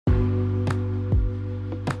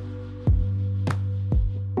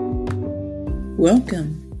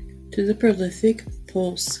Welcome to the Prolific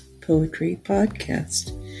Pulse Poetry Podcast.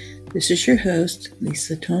 This is your host,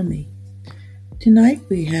 Lisa Tomei. Tonight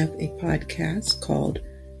we have a podcast called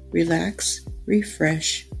Relax,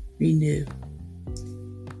 Refresh, Renew.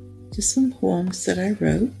 Just some poems that I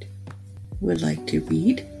wrote, would like to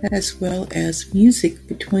read, as well as music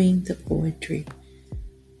between the poetry.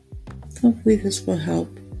 Hopefully this will help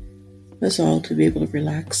us all to be able to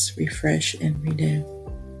relax, refresh, and renew.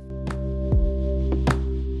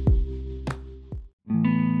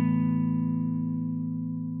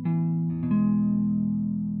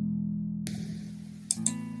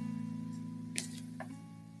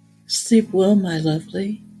 Sleep well, my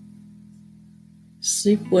lovely.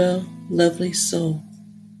 Sleep well, lovely soul.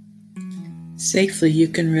 Safely you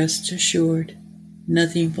can rest assured,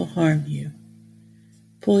 nothing will harm you.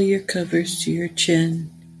 Pull your covers to your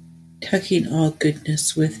chin, tucking all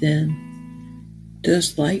goodness within.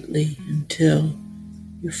 Doze lightly until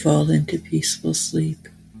you fall into peaceful sleep,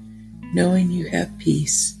 knowing you have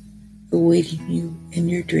peace awaiting you in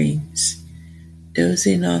your dreams,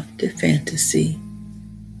 dozing off to fantasy.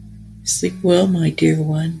 Sleep well, my dear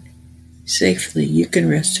one. Safely you can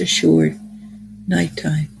rest assured,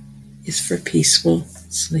 nighttime is for peaceful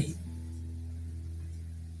sleep.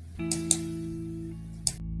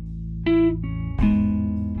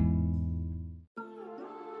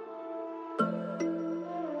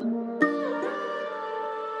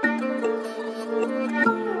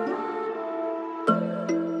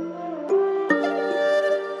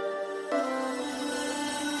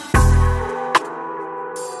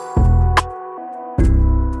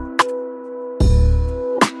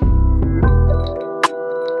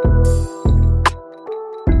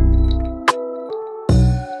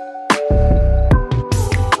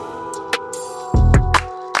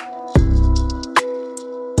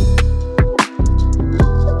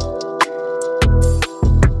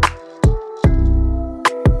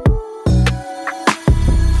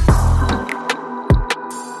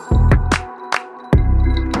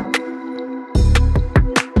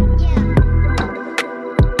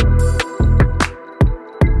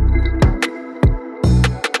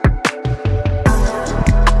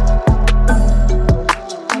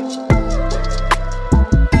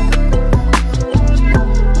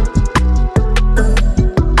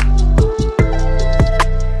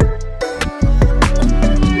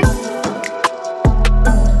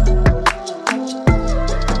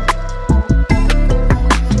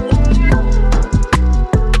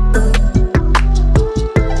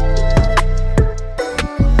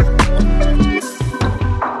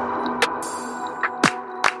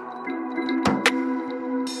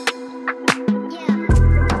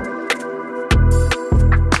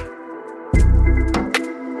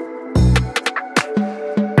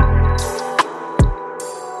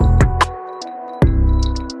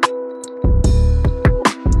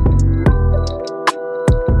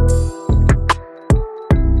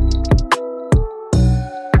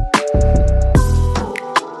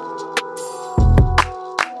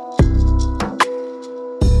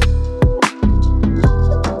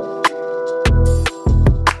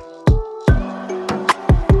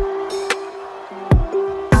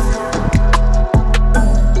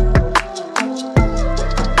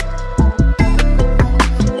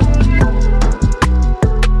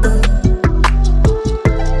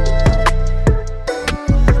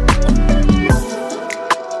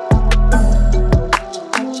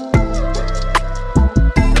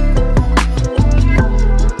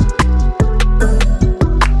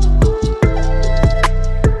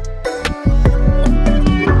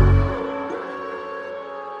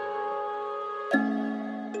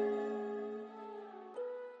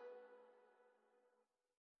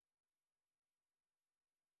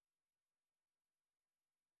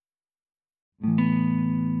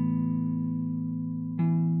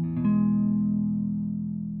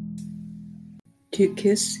 To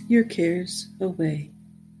kiss your cares away.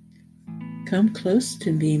 Come close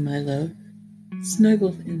to me, my love,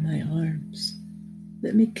 snuggle in my arms.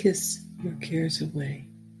 Let me kiss your cares away.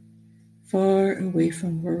 Far away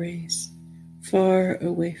from worries, far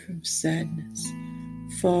away from sadness,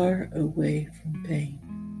 far away from pain.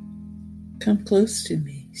 Come close to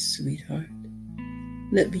me, sweetheart.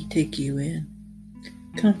 Let me take you in,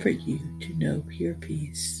 comfort you to know your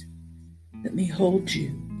peace. Let me hold you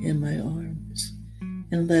in my arms,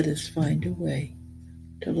 and let us find a way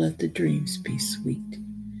to let the dreams be sweet,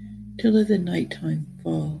 to let the nighttime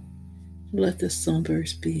fall, to let the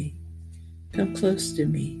slumbers be. Come close to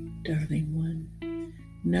me, darling one.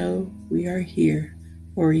 Know we are here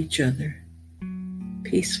for each other.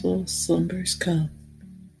 Peaceful slumbers come,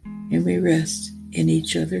 and we rest in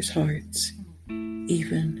each other's hearts,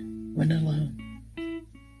 even when alone.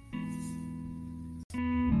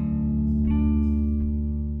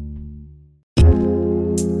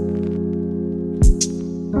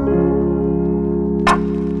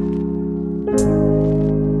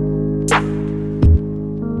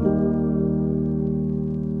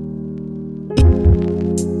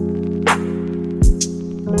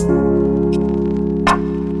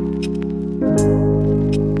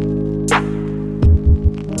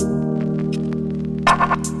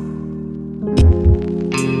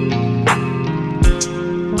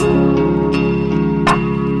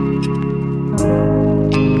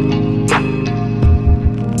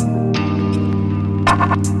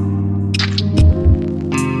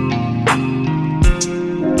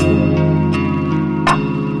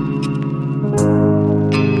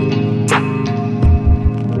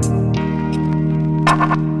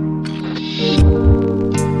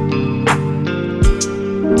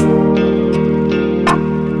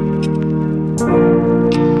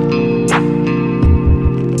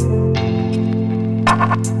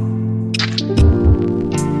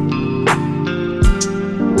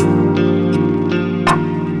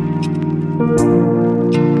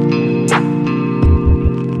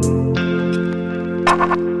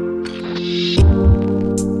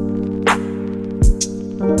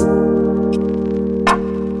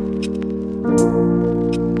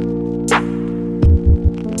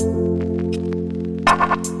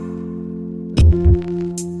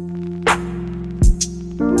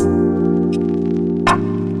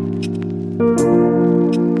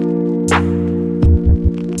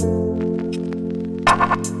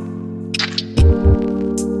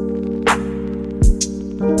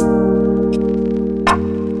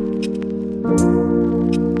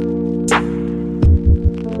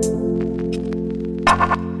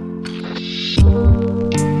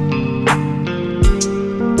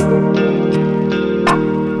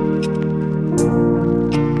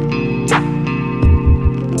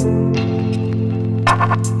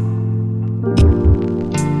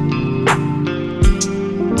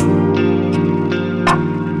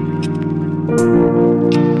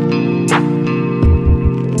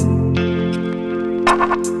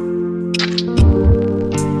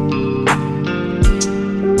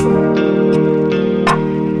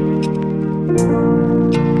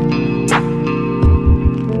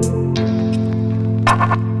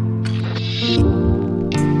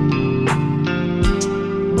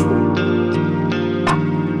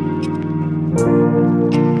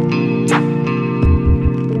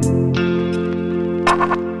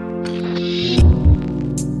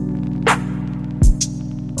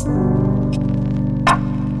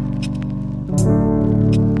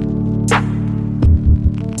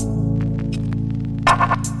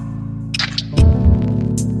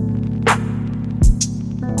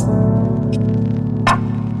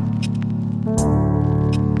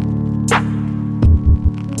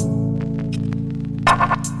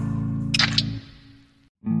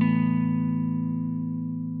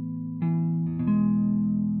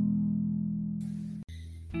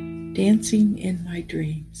 Dancing in my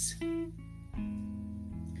dreams.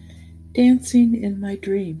 Dancing in my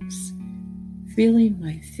dreams, feeling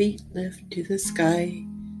my feet lift to the sky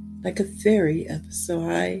like a fairy up so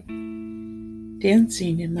high.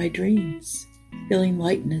 Dancing in my dreams, feeling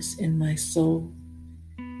lightness in my soul,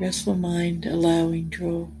 restful mind allowing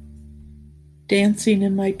droll. Dancing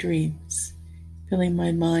in my dreams, feeling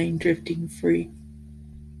my mind drifting free,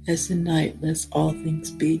 as the night lets all things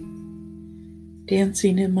be.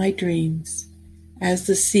 Dancing in my dreams, as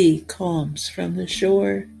the sea calms from the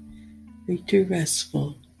shore, we do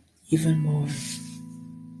restful even more.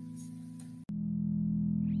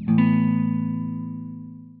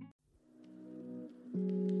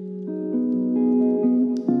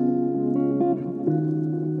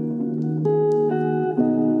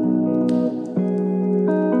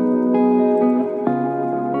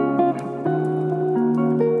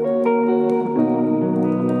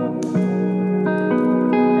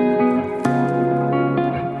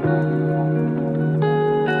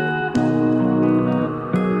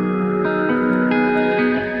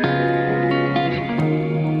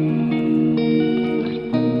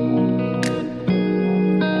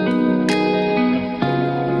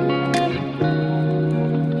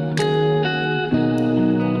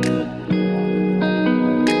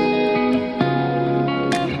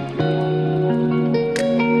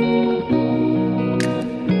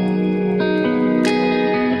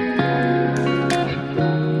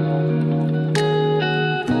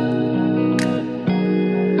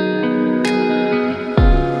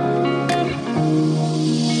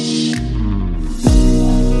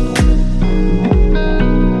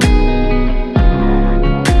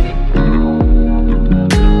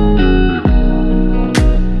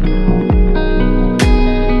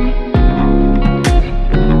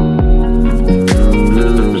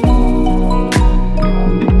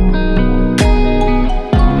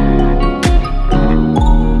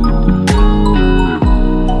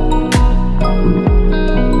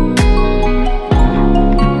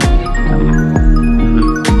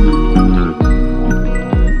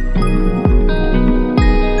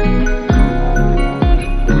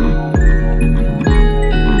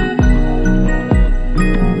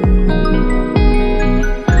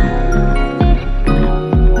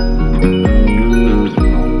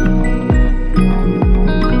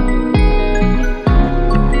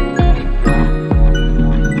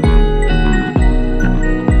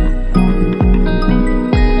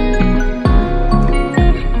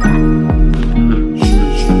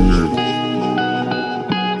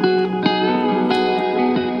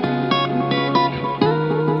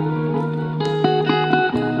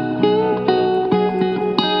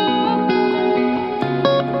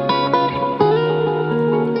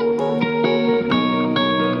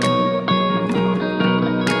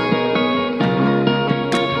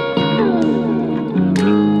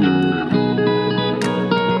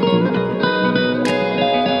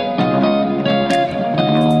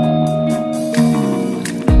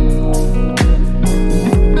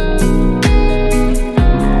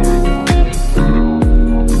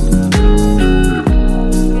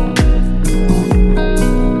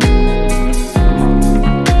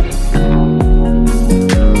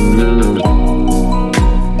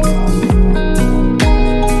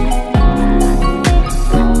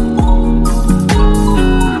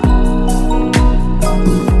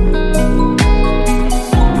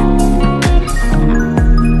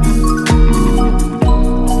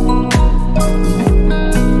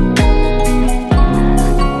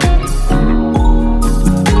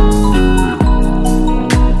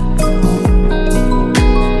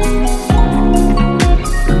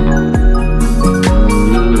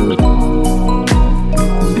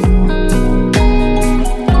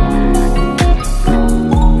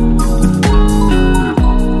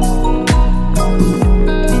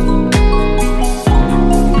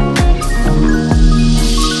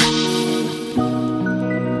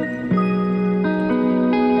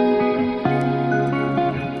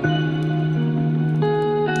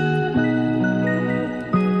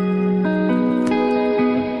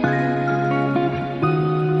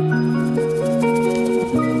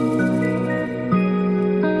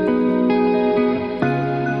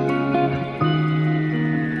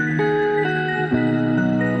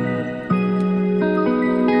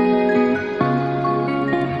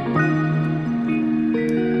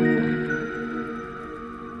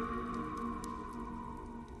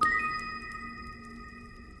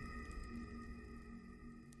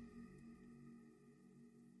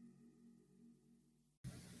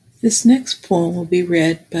 This next poem will be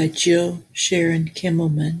read by Jill Sharon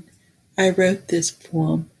Kimmelman. I wrote this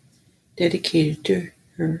poem dedicated to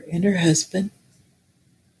her and her husband.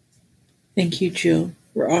 Thank you, Jill,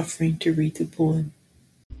 for offering to read the poem.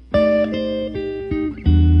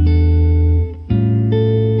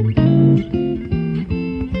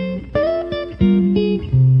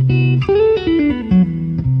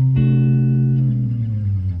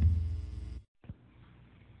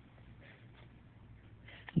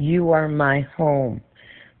 You Are My Home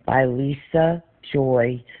by Lisa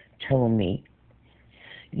Joy Tomei.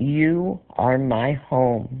 You are my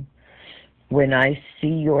home. When I see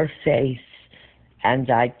your face and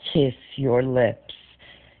I kiss your lips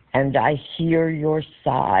and I hear your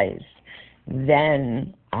sighs,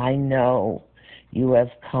 then I know you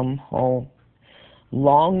have come home.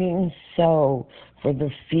 Longing so for the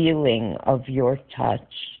feeling of your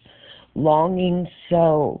touch, longing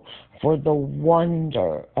so for the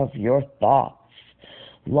wonder of your thoughts,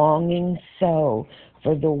 longing so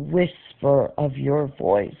for the whisper of your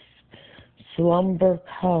voice. Slumber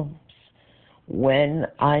comes when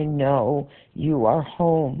I know you are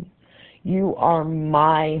home. You are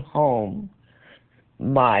my home,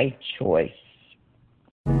 my choice.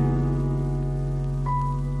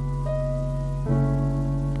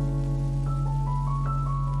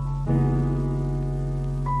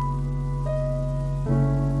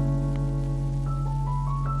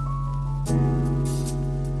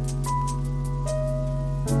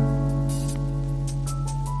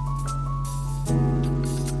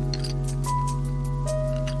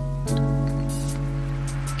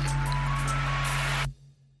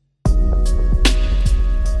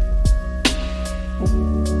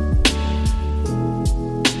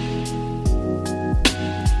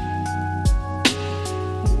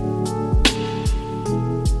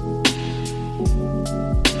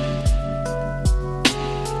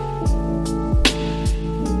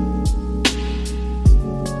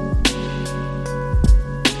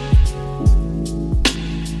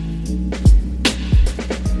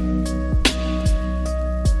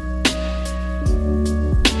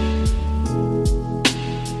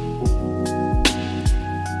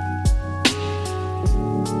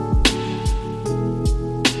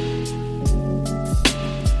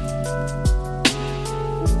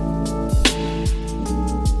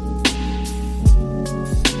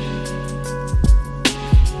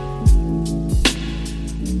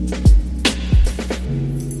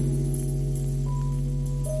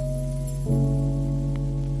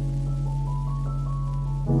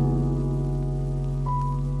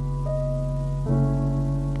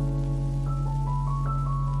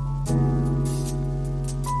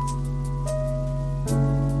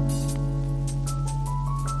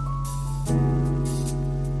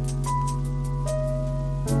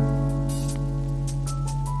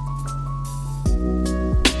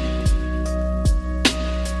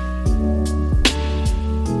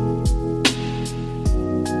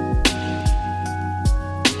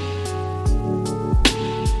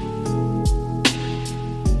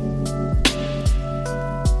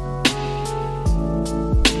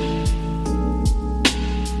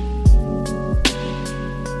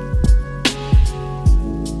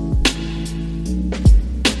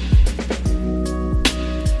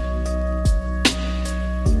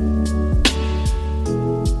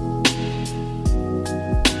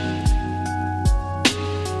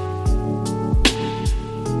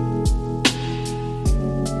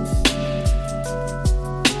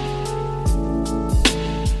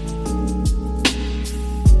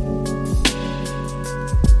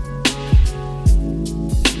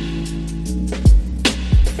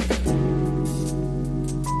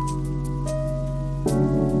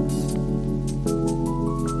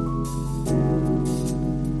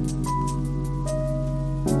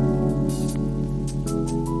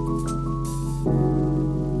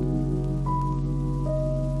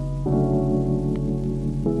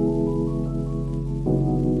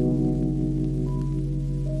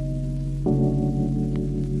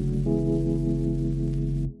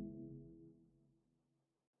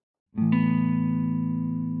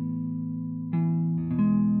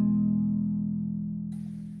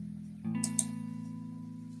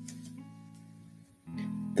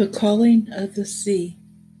 The Calling of the Sea.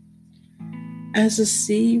 As the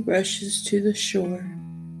sea rushes to the shore,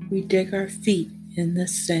 we dig our feet in the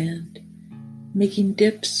sand, making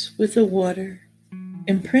dips with the water,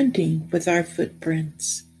 imprinting with our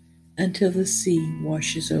footprints until the sea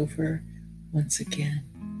washes over once again.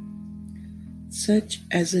 Such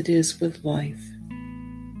as it is with life,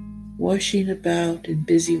 washing about in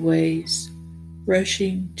busy ways,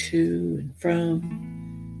 rushing to and from,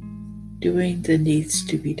 doing the needs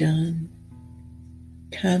to be done,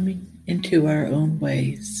 coming into our own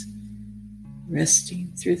ways,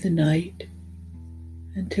 resting through the night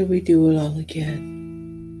until we do it all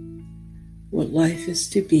again. What life is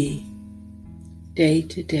to be, day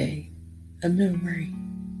to day, a memory,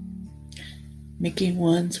 making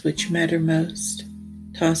ones which matter most,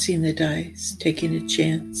 tossing the dice, taking a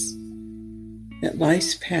chance that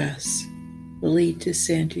life's past will lead to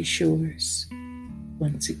sandy shores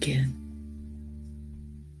once again.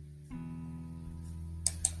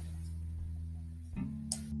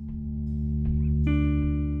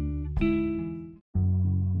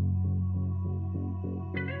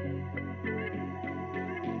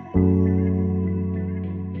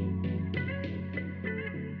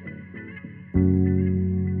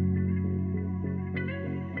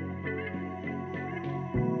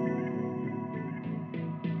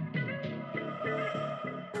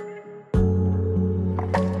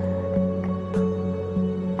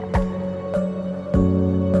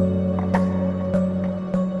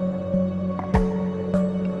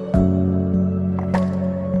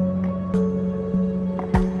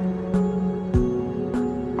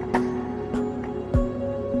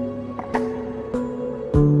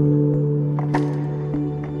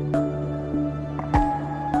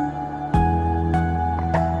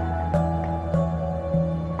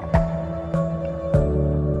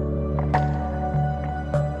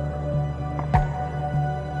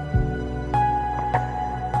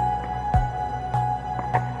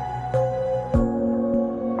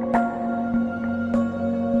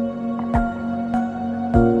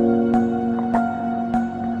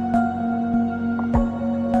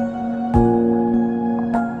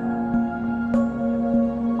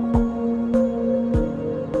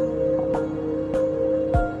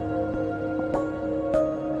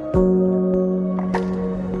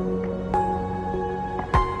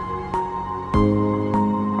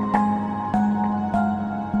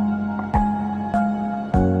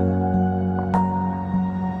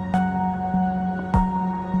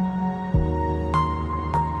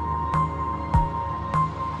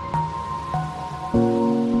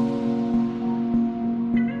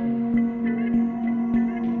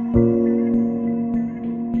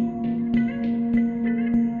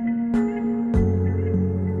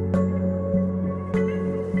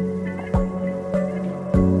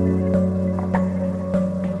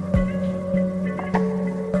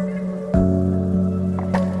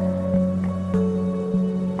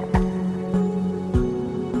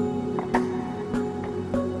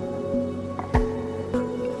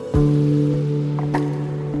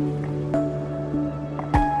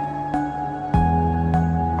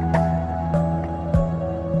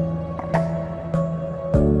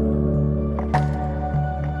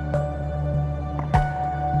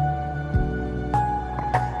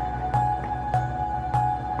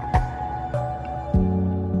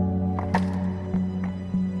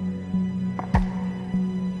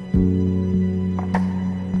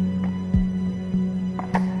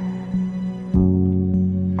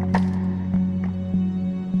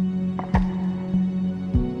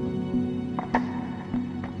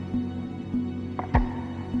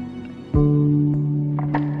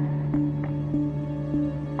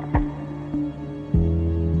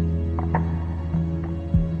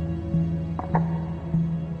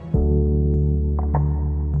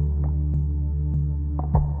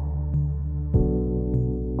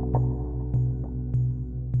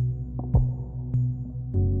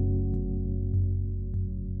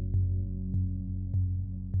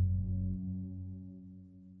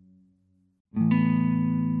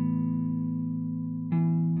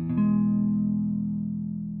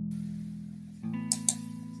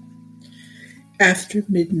 After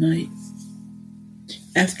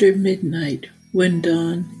midnight, when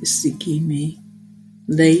dawn is seeking me,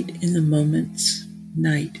 late in the moments,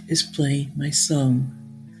 night is playing my song.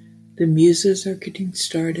 The muses are getting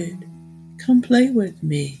started. Come play with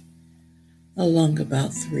me. Along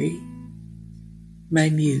about 3, my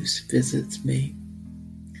muse visits me.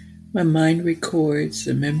 My mind records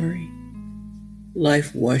the memory.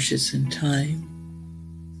 Life washes in time.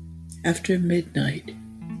 After midnight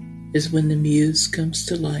is when the muse comes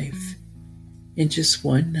to life. In just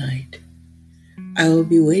one night, I will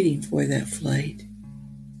be waiting for that flight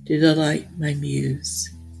to delight my muse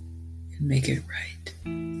and make it right.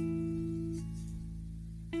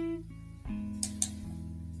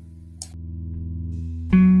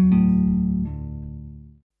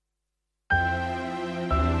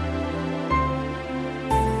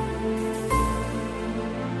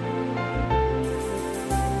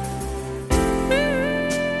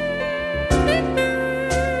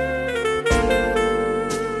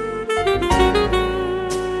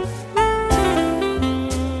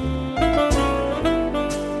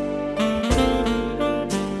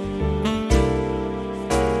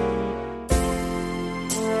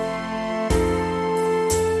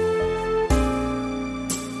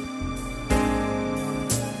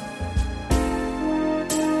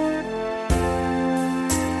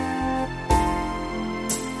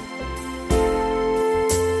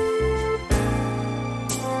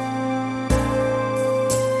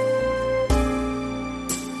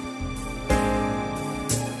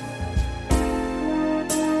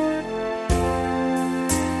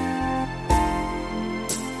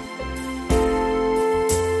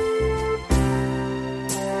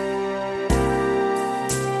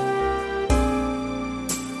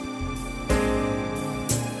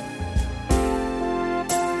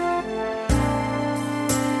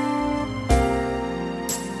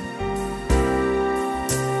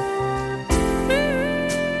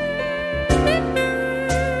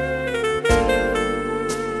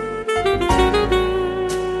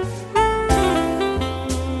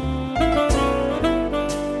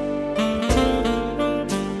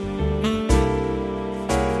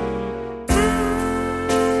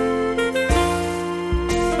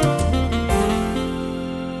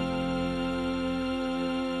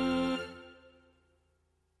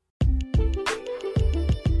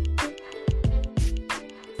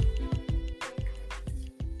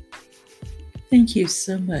 Thank you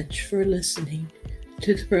so much for listening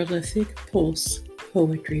to the Prolific Pulse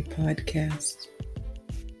Poetry Podcast.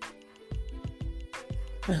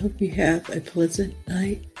 I hope you have a pleasant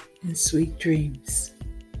night and sweet dreams.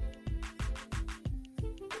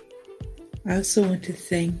 I also want to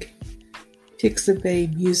thank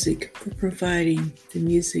Pixabay Music for providing the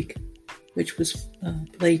music which was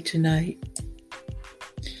played tonight.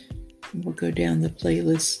 We'll go down the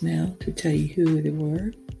playlist now to tell you who they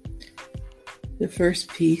were. The first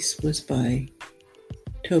piece was by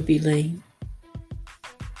Toby Lane.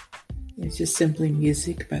 It's just simply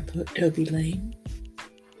music by Toby Lane.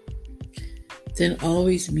 Then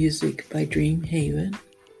Always Music by Dream Haven.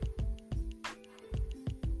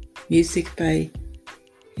 Music by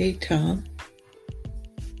Hey Tom.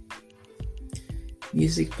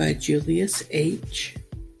 Music by Julius H.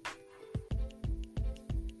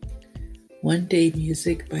 One Day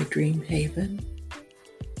Music by Dream Haven.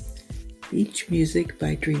 Beach Music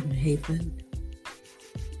by Dream Haven.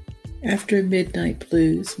 After Midnight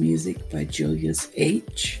Blues music by Julius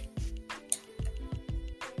H.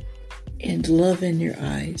 And Love in Your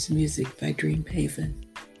Eyes music by Dream Haven.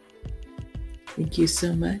 Thank you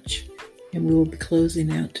so much, and we will be closing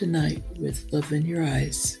out tonight with Love in Your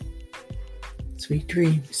Eyes. Sweet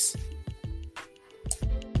dreams.